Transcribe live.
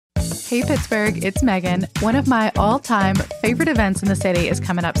Hey Pittsburgh, it's Megan. One of my all-time favorite events in the city is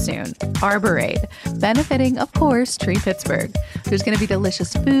coming up soon, Arbor Aid, benefiting, of course, Tree Pittsburgh. There's going to be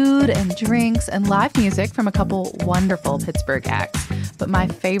delicious food and drinks and live music from a couple wonderful Pittsburgh acts. But my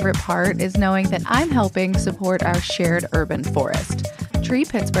favorite part is knowing that I'm helping support our shared urban forest. Tree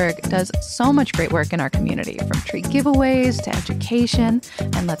Pittsburgh does so much great work in our community, from tree giveaways to education,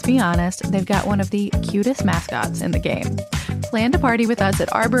 and let's be honest, they've got one of the cutest mascots in the game. Plan to party with us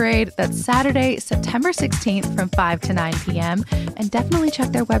at Arbor Aid. That's Saturday, September 16th from 5 to 9 p.m. And definitely check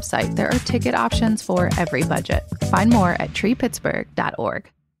their website. There are ticket options for every budget. Find more at treepittsburgh.org.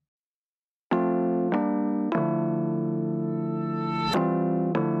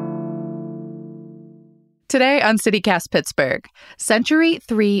 Today on CityCast Pittsburgh, Century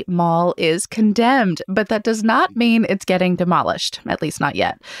 3 Mall is condemned, but that does not mean it's getting demolished, at least not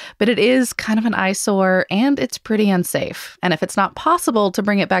yet. But it is kind of an eyesore, and it's pretty unsafe. And if it's not possible to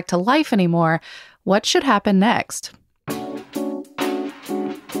bring it back to life anymore, what should happen next?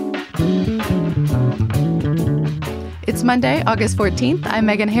 It's Monday, August 14th. I'm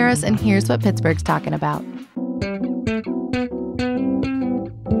Megan Harris, and here's what Pittsburgh's talking about.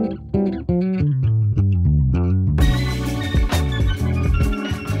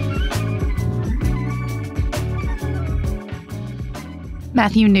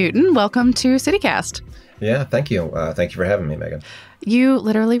 Matthew Newton, welcome to CityCast. Yeah, thank you. Thank you for having me, Megan. You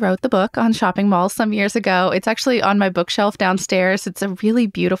literally wrote the book on shopping malls some years ago. It's actually on my bookshelf downstairs. It's a really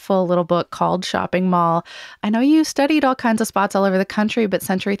beautiful little book called Shopping Mall. I know you studied all kinds of spots all over the country, but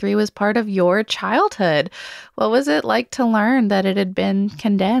Century 3 was part of your childhood. What was it like to learn that it had been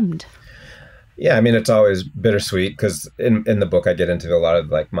condemned? Yeah, I mean, it's always bittersweet because in the book I get into a lot of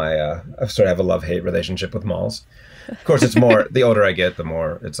like my, I sort of have a love-hate relationship with malls. Of course, it's more, the older I get, the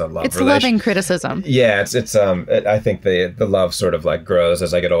more it's a love It's relation. loving criticism. Yeah, I think the love sort of like grows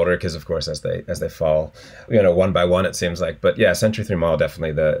as I get older because, of course, as they fall, one by one, it seems like. But yeah, Century 3 Mall,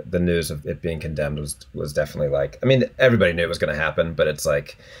 definitely the news of it being condemned was definitely like, I mean, everybody knew it was going to happen, but it's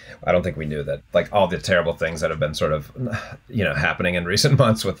like, I don't think we knew that, like, all the terrible things that have been sort of, happening in recent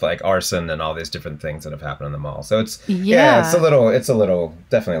months with like arson and all these different things that have happened in the mall. So it's a little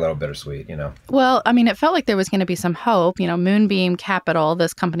definitely a little bittersweet, Well, I mean, it felt like there was going to be some hope. Moonbeam Capital,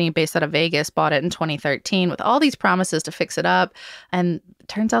 this company based out of Vegas, bought it in 2013 with all these promises to fix it up. And it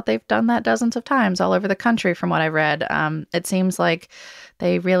turns out they've done that dozens of times all over the country from what I read. It seems like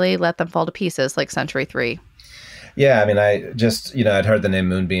they really let them fall to pieces like Century 3. Yeah, I mean, I just, I'd heard the name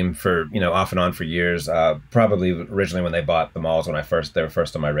Moonbeam for, off and on for years, probably originally when they bought the malls they were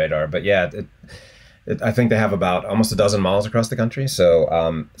first on my radar. But yeah, I think they have about almost a dozen malls across the country. So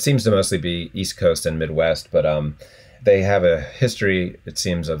it seems to mostly be East Coast and Midwest. But they have a history, it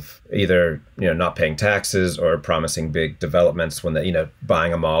seems, of either, not paying taxes or promising big developments when they,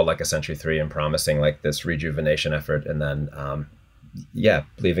 buying a mall like a Century 3 and promising like this rejuvenation effort. And then,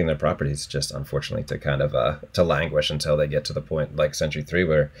 leaving their properties just unfortunately to kind of to languish until they get to the point like Century 3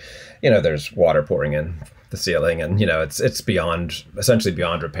 where, there's water pouring in the ceiling and, it's essentially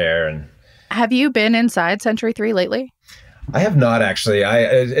beyond repair. And have you been inside Century 3 lately? I have not actually.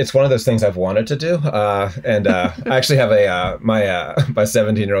 It's one of those things I've wanted to do, and I actually have my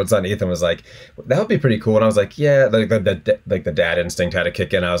 17-year-old son Ethan was like, "That would be pretty cool," and I was like, "Yeah." Like the dad instinct had to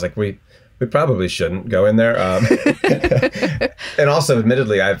kick in. I was like, "We probably shouldn't go in there." And also,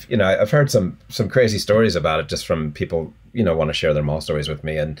 admittedly, I've heard some crazy stories about it just from people want to share their mall stories with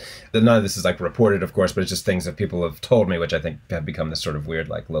me, and none of this is like reported, of course, but it's just things that people have told me, which I think have become this sort of weird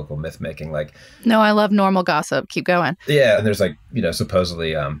like local myth making. Like, no, I love normal gossip. Keep going. Yeah, and there's like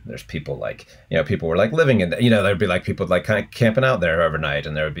supposedly there's people like people were like living in there'd be like people like kind of camping out there overnight,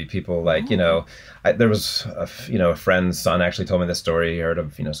 and there would be people like there was a friend's son actually told me this story. He heard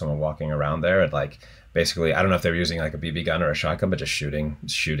of someone walking around there and like basically, I don't know if they were using like a BB gun or a shotgun, but just shooting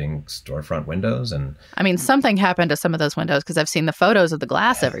storefront windows. And I mean, something happened to some of those windows because I've seen the photos of the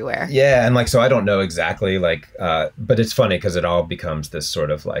glass everywhere. Yeah, and like so I don't know exactly like, but it's funny because it all becomes this sort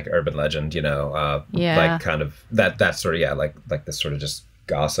of like urban legend, like kind of that sort of like this sort of just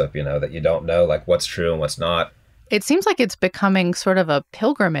gossip, that you don't know like what's true and what's not. It seems like it's becoming sort of a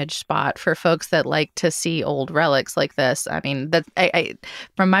pilgrimage spot for folks that like to see old relics like this. I mean,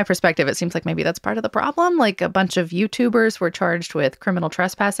 from my perspective, it seems like maybe that's part of the problem. Like a bunch of YouTubers were charged with criminal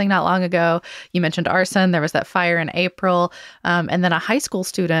trespassing not long ago. You mentioned arson. There was that fire in April. And then a high school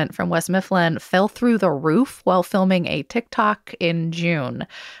student from West Mifflin fell through the roof while filming a TikTok in June.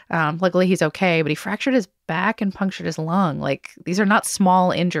 Luckily, he's okay, but he fractured his back and punctured his lung. Like, these are not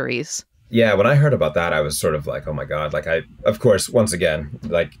small injuries. Yeah, when I heard about that, I was sort of like, oh my God, like of course, once again,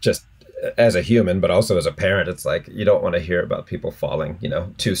 like just as a human, but also as a parent, it's like you don't want to hear about people falling,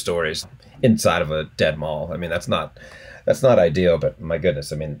 2 stories inside of a dead mall. I mean, that's not ideal, but my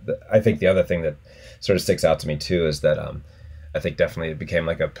goodness. I mean, I think the other thing that sort of sticks out to me too is that I think definitely it became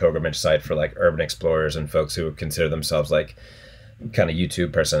like a pilgrimage site for like urban explorers and folks who consider themselves like kind of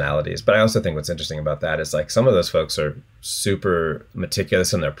YouTube personalities. But I also think what's interesting about that is like some of those folks are super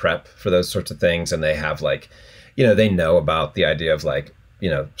meticulous in their prep for those sorts of things. And they have like, they know about the idea of like,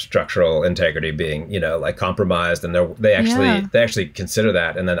 structural integrity being, like compromised. And they actually consider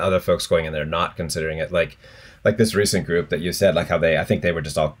that. And then other folks going in there not considering it. Like this recent group that you said, like how I think they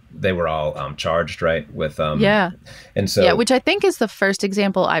were all charged, right? With, and so. Yeah, which I think is the first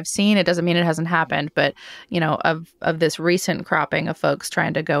example I've seen. It doesn't mean it hasn't happened, but, of this recent cropping of folks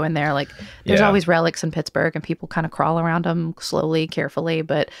trying to go in there, like there's always relics in Pittsburgh and people kind of crawl around them slowly, carefully,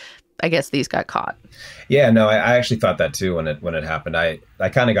 but I guess these got caught. Yeah, no, I actually thought that too when it happened. I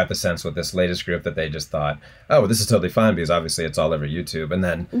kind of got the sense with this latest group that they just thought, oh, well, this is totally fine because obviously it's all over YouTube. And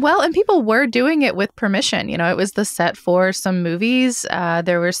then, well, and people were doing it with permission. It was the set for some movies.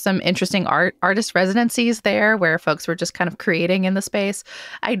 There were some interesting artist residencies there where folks were just kind of creating in the space.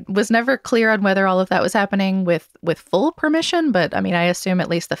 I was never clear on whether all of that was happening with full permission, but I mean, I assume at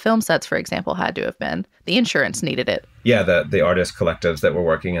least the film sets, for example, had to have been. The insurance needed it. Yeah, the artist collectives that were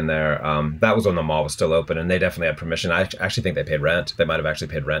working in there, that was when the mall was still open, and they definitely had permission. I actually think they paid rent. They might have actually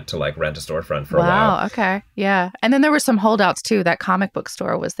paid rent to like rent a storefront for a while. Wow, okay. Yeah. And then there were some holdouts too. That comic book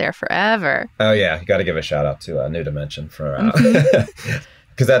store was there forever. Oh yeah, you got to give a shout out to New Dimension for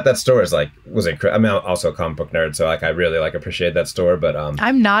because that store was incredible. I mean, I'm also a comic book nerd, so like I really appreciate that store. But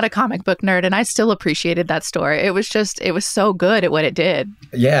I'm not a comic book nerd, and I still appreciated that store. It was so good at what it did.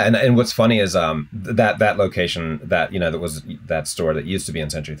 Yeah, and what's funny is that location that that was that store that used to be in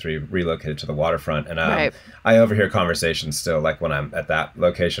Century 3 relocated to the waterfront, and right. I overhear conversations still like when I'm at that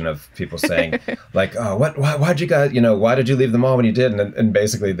location of people saying like, oh, why'd you guys why did you leave the mall when you did? And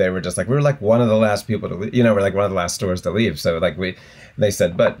basically they were just like, we were like one of the last people to leave, we're like one of the last stores to leave. So like they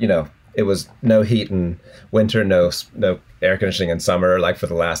said, but it was no heat in winter, no air conditioning in summer, like for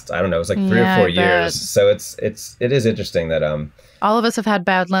the last, I don't know, it was like 3 or 4 years. So it is interesting that all of us have had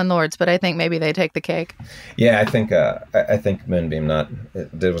bad landlords, but I think maybe they take the cake. Yeah, I think Moonbeam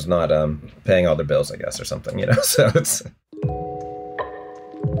was not paying all their bills, I guess, or something, So it's.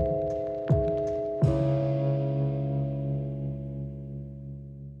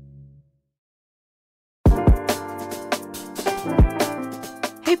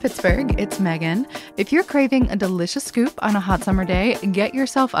 Hey Pittsburgh, it's Megan. If you're craving a delicious scoop on a hot summer day, get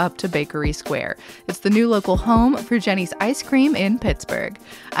yourself up to Bakery Square. It's the new local home for Jenny's ice cream in Pittsburgh.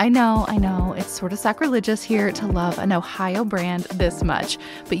 I know, it's sort of sacrilegious here to love an Ohio brand this much,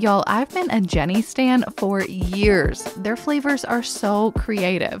 but y'all, I've been a Jenny stan for years. Their flavors are so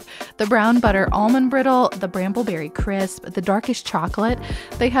creative. The brown butter almond brittle, the brambleberry crisp, the darkish chocolate.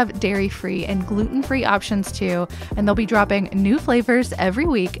 They have dairy-free and gluten-free options too, and they'll be dropping new flavors every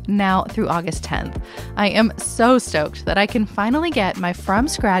week now through August 10th. I am so stoked that I can finally get my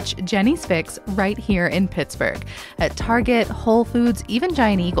from-scratch Jenny's Fix right here in Pittsburgh at Target, Whole Foods, even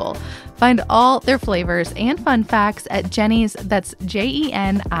Giant Eagle. Find all their flavors and fun facts at Jenny's, that's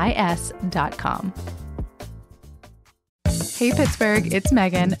JENIS.com. Hey Pittsburgh, it's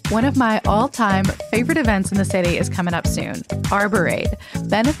Megan. One of my all-time favorite events in the city is coming up soon, Arborade,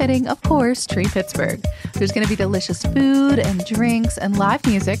 benefiting, of course, Tree Pittsburgh. There's going to be delicious food and drinks and live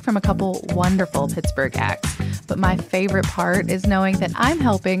music from a couple wonderful Pittsburgh acts. But my favorite part is knowing that I'm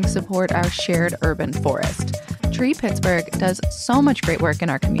helping support our shared urban forest. Tree Pittsburgh does so much great work in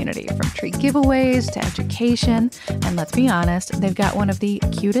our community, from tree giveaways to education, and let's be honest, they've got one of the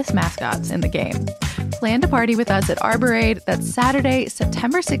cutest mascots in the game. Plan to party with us at Arborade. That's Saturday,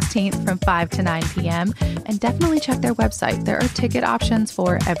 September 16th from 5 to 9 p.m. And definitely check their website. There are ticket options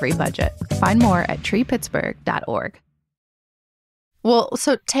for every budget. Find more at treepittsburgh.org. Well,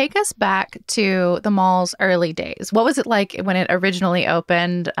 so take us back to the mall's early days. What was it like when it originally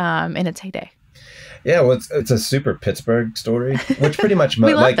opened in its heyday? Yeah, well, it's a super Pittsburgh story, which pretty much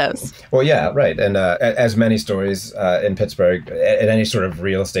we love those. Well, yeah, right. And as many stories in Pittsburgh, at any sort of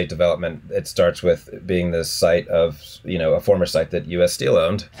real estate development, it starts with being the site of, a former site that U.S. Steel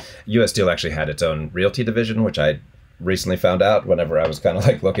owned. U.S. Steel actually had its own realty division, which I recently found out whenever I was kind of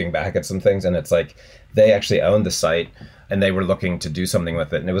like looking back at some things. And it's like they actually owned the site and they were looking to do something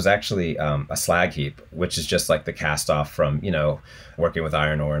with it. And it was actually a slag heap, which is just like the cast off from, working with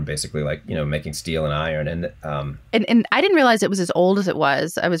iron ore and basically like, making steel and iron. And I didn't realize it was as old as it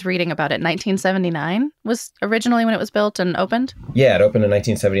was. I was reading about it. 1979 was originally when it was built and opened. Yeah, it opened in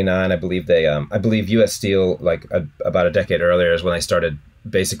 1979. I believe U.S. Steel, about a decade earlier, is when they started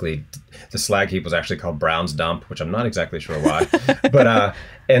basically the slag heap was actually called Brown's Dump, which I'm not exactly sure why, but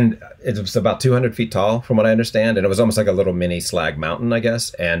and it was about 200 feet tall from what I understand, and it was almost like a little mini slag mountain, I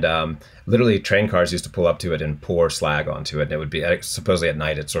guess, and literally train cars used to pull up to it and pour slag onto it, and it would be supposedly at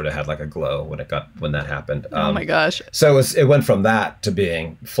night it sort of had like a glow when that happened. Oh my gosh. So it went from that to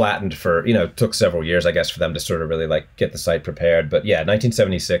being flattened for, it took several years, I guess, for them to sort of really like get the site prepared. But yeah,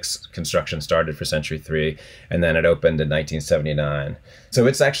 1976 construction started for Century 3, and then it opened in 1979. So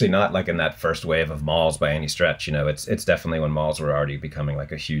it's actually not like in that first wave of malls by any stretch. It's definitely when malls were already becoming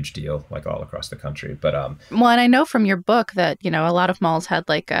like a huge deal, like all across the country. But well, and I know from your book that, a lot of malls had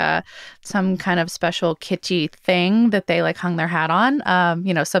like some kind of special kitschy thing that they like hung their hat on,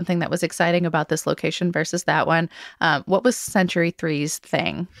 something that was exciting about this location versus that one. What was Century 3's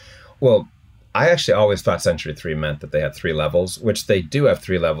thing? Well, I actually always thought Century 3 meant that they had 3 levels, which they do have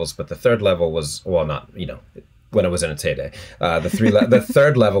 3 levels, but the third level was, well, not, when it was in its heyday. The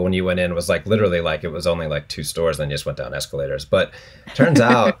third level when you went in was like literally like it was only like 2 stores, then you just went down escalators. But turns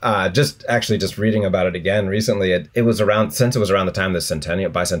out, just reading about it again recently, it was around the time of the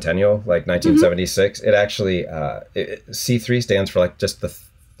bicentennial, like 1976. It actually C3 stands for like just the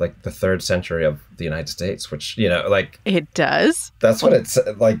third century of the United States, which, It does? That's what it's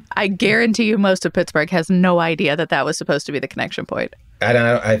like. I guarantee you most of Pittsburgh has no idea that was supposed to be the connection point.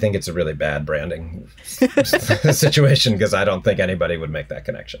 I think it's a really bad branding situation because I don't think anybody would make that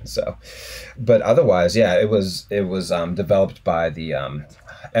connection. So, but otherwise, yeah, it was developed by the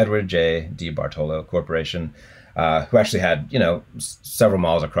Edward J. D. Bartolo Corporation, who actually had, several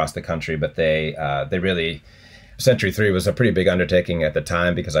malls across the country, but they really... Century 3 was a pretty big undertaking at the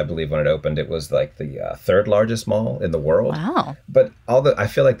time because I believe when it opened, it was like the third largest mall in the world. Wow. But I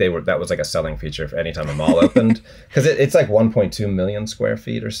feel like that was like a selling feature for any time a mall opened because it's like 1.2 million square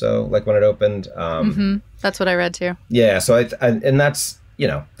feet or so, like when it opened. That's what I read too. Yeah. So and that's,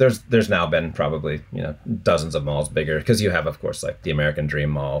 there's now been probably, dozens of malls bigger because you have, of course, like the American Dream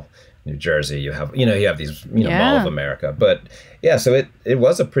Mall, New Jersey, you have these, Mall of America. But yeah, so it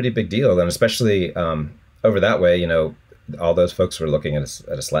was a pretty big deal. And especially, over that way, all those folks were looking at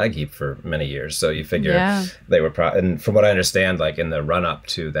a slag heap for many years. So you figure they were, and from what I understand, like in the run up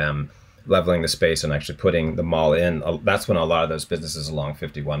to them leveling the space and actually putting the mall in, that's when a lot of those businesses along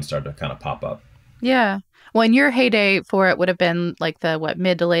 51 started to kind of pop up. Yeah. Well, in your heyday for it would have been like the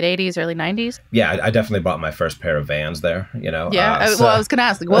mid to late 80s, early 90s? Yeah, I definitely bought my first pair of Vans there, Yeah. Well, I was going to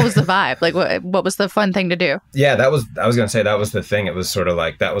ask, like, what was the vibe? Like, what was the fun thing to do? Yeah, I was going to say that was the thing. It was sort of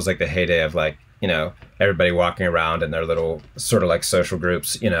like, that was like the heyday of like, everybody walking around in their little sort of like social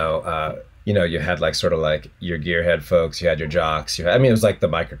groups, you had like sort of like your gearhead folks, you had your jocks, it was like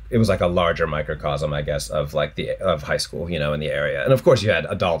a larger microcosm, I guess, of like of high school, in the area. And of course you had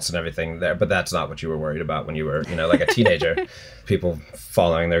adults and everything there, but that's not what you were worried about when you were, like a teenager, people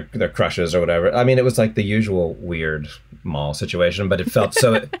following their crushes or whatever. It was like the usual weird mall situation, but it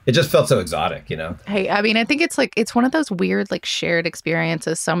just felt so exotic, Hey, I think it's one of those weird, like shared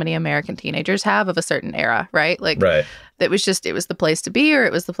experiences so many American teenagers have of a certain era, right? Like, right. It was the place to be, or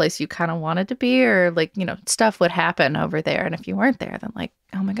it was the place you kind of wanted to be, or like, stuff would happen over there. And if you weren't there, then like,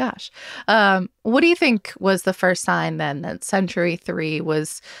 oh my gosh. What do you think was the first sign then that Century 3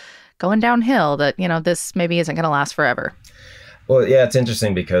 was going downhill, that, this maybe isn't going to last forever? Well, yeah, it's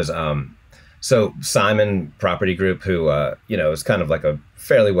interesting because, so Simon Property Group, who, is kind of like a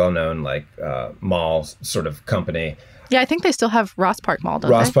fairly well-known like mall sort of company. Yeah, I think they still have Ross Park Mall,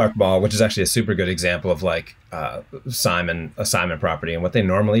 don't they? Ross Park Mall, which is actually a super good example of like a Simon Property and what they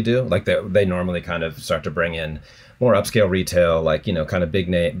normally do. Like they normally kind of start to bring in more upscale retail, like, kind of big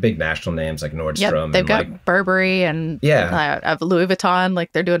national names like Nordstrom. Yep, they've got like Burberry and Louis Vuitton.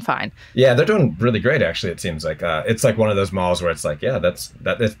 Like they're doing fine. Yeah, they're doing really great. Actually, it seems like it's like one of those malls where it's like, yeah,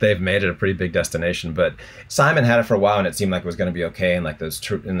 they've made it a pretty big destination. But Simon had it for a while, and it seemed like it was going to be okay in like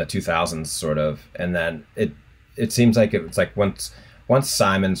in the 2000s sort of, and then it seems like it was like once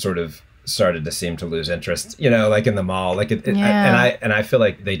Simon sort of started to seem to lose interest, like in the mall, like and I feel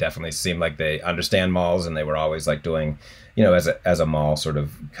like they definitely seem like they understand malls, and they were always like doing, as a mall sort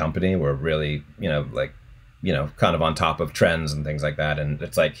of company, were really, kind of on top of trends and things like that. And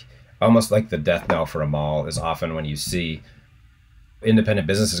it's like almost like the death knell for a mall is often when you see independent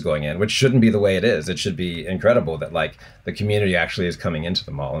businesses going in, which shouldn't be the way it is. It should be incredible that like the community actually is coming into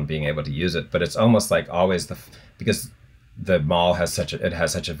the mall and being able to use it. But it's almost like always because the mall has such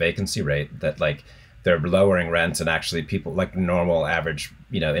a vacancy rate that like they're lowering rents, and actually people like normal average,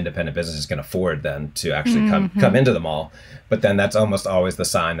 independent businesses can afford then to actually come into the mall. But then that's almost always the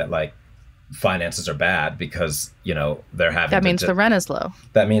sign that like finances are bad because, they're having That means the rent is low.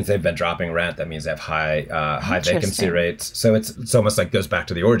 That means they've been dropping rent. That means they have high vacancy rates. So it's almost like goes back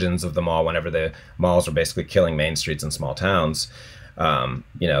to the origins of the mall. Whenever the malls were basically killing main streets in small towns,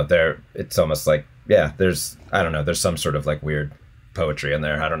 it's almost like, there's some sort of like weird poetry in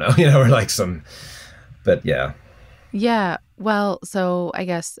there. I don't know, or like but yeah. Yeah. Well, so I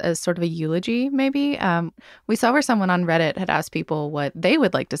guess as sort of a eulogy, maybe, we saw where someone on Reddit had asked people what they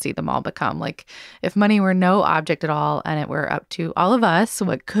would like to see the mall become. Like, if money were no object at all and it were up to all of us,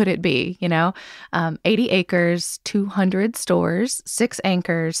 what could it be? 80 acres, 200 stores, 6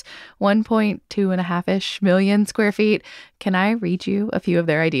 anchors, 1.2.5-ish million square feet. Can I read you a few of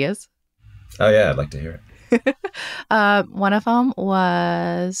their ideas? Oh, yeah. I'd like to hear it. One of them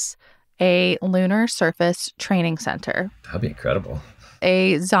was a lunar surface training center. That'd be incredible.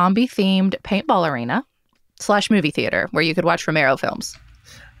 A zombie-themed paintball arena / movie theater where you could watch Romero films.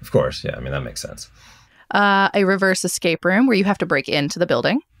 Of course. Yeah, I mean, that makes sense. A reverse escape room where you have to break into the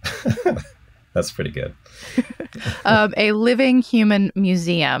building. That's pretty good. A living human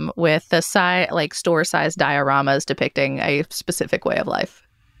museum with the store-sized dioramas depicting a specific way of life.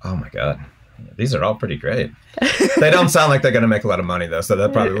 Oh, my God. These are all pretty great. They don't sound like they're going to make a lot of money, though, so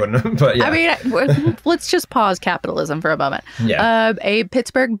that probably wouldn't. But yeah. I mean, let's just pause capitalism for a moment. Yeah. A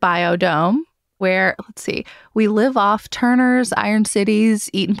Pittsburgh biodome where, let's see, we live off Turner's, Iron City's,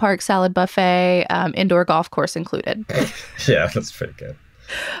 Eaton Park salad buffet, indoor golf course included. Yeah, that's pretty good.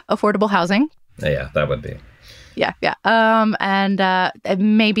 Affordable housing. Yeah, that would be. Yeah. And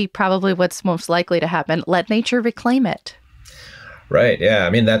maybe probably what's most likely to happen, let nature reclaim it. Right. Yeah.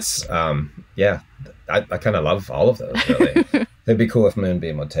 I mean, that's, I kind of love all of those, really. It'd be cool if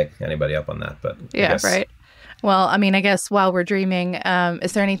Moonbeam would take anybody up on that, but yeah, right. Well, I mean, I guess while we're dreaming,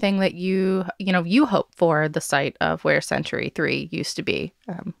 is there anything that you hope for the site of where Century 3 used to be?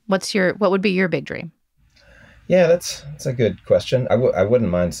 What would be your big dream? Yeah, that's a good question. I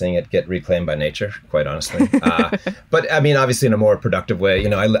wouldn't mind seeing it get reclaimed by nature, quite honestly. But I mean, obviously in a more productive way.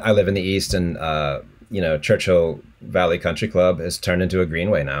 I live in the East, and Churchill Valley Country Club has turned into a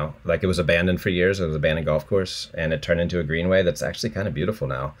greenway now. Like, it was abandoned for years. It was an abandoned golf course, and it turned into a greenway that's actually kind of beautiful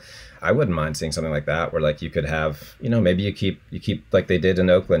now. I wouldn't mind seeing something like that, where like you could have, maybe you keep like they did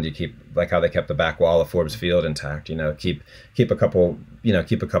in Oakland. You keep like how they kept the back wall of Forbes Field intact. Keep a couple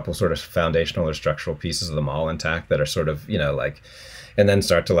sort of foundational or structural pieces of the mall intact that are sort of and then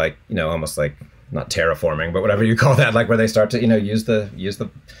start to almost like not terraforming, but whatever you call that, like where they start to use the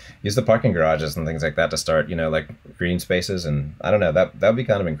parking garages and things like that to start like green spaces, and I don't know, that would be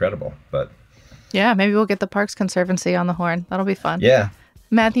kind of incredible. But yeah, maybe we'll get the Parks Conservancy on the horn. That'll be fun. Yeah.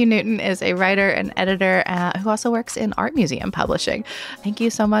 Matthew Newton is a writer and editor who also works in art museum publishing. Thank you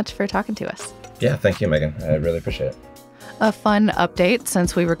so much for talking to us. Yeah, thank you, Megan. I really appreciate it. A fun update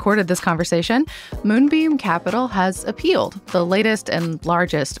since we recorded this conversation, Moonbeam Capital has appealed the latest and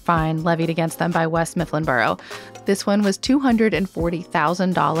largest fine levied against them by West Mifflin Borough. This one was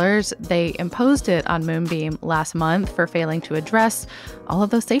 $240,000. They imposed it on Moonbeam last month for failing to address all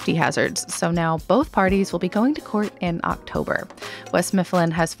of those safety hazards. So now both parties will be going to court in October. West Mifflin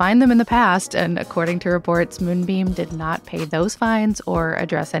has fined them in the past, and according to reports, Moonbeam did not pay those fines or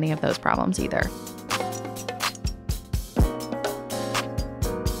address any of those problems either.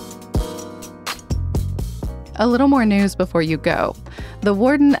 A little more news before you go. The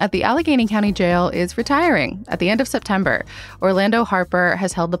warden at the Allegheny County Jail is retiring at the end of September. Orlando Harper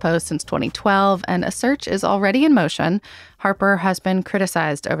has held the post since 2012, and a search is already in motion. Harper has been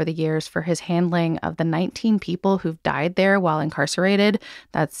criticized over the years for his handling of the 19 people who've died there while incarcerated.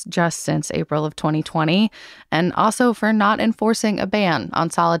 That's just since April of 2020. And also for not enforcing a ban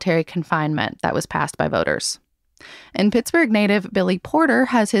on solitary confinement that was passed by voters. And Pittsburgh native Billy Porter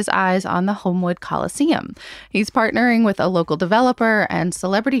has his eyes on the Homewood Coliseum. He's partnering with a local developer and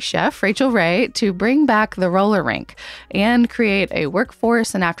celebrity chef Rachel Ray to bring back the roller rink and create a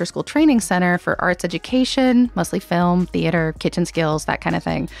workforce and after-school training center for arts education, mostly film, theater, kitchen skills, that kind of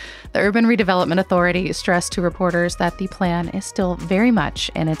thing. The Urban Redevelopment Authority stressed to reporters that the plan is still very much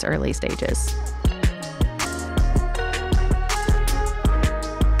in its early stages.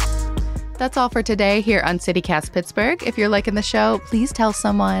 That's all for today here on CityCast Pittsburgh. If you're liking the show, please tell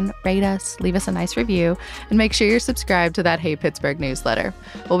someone, rate us, leave us a nice review, and make sure you're subscribed to that Hey Pittsburgh newsletter.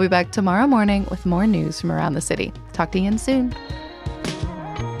 We'll be back tomorrow morning with more news from around the city. Talk to you again soon.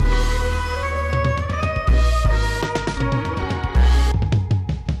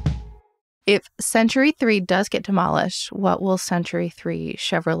 If Century 3 does get demolished, what will Century 3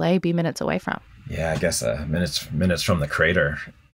 Chevrolet be minutes away from? Yeah, I guess minutes from the crater.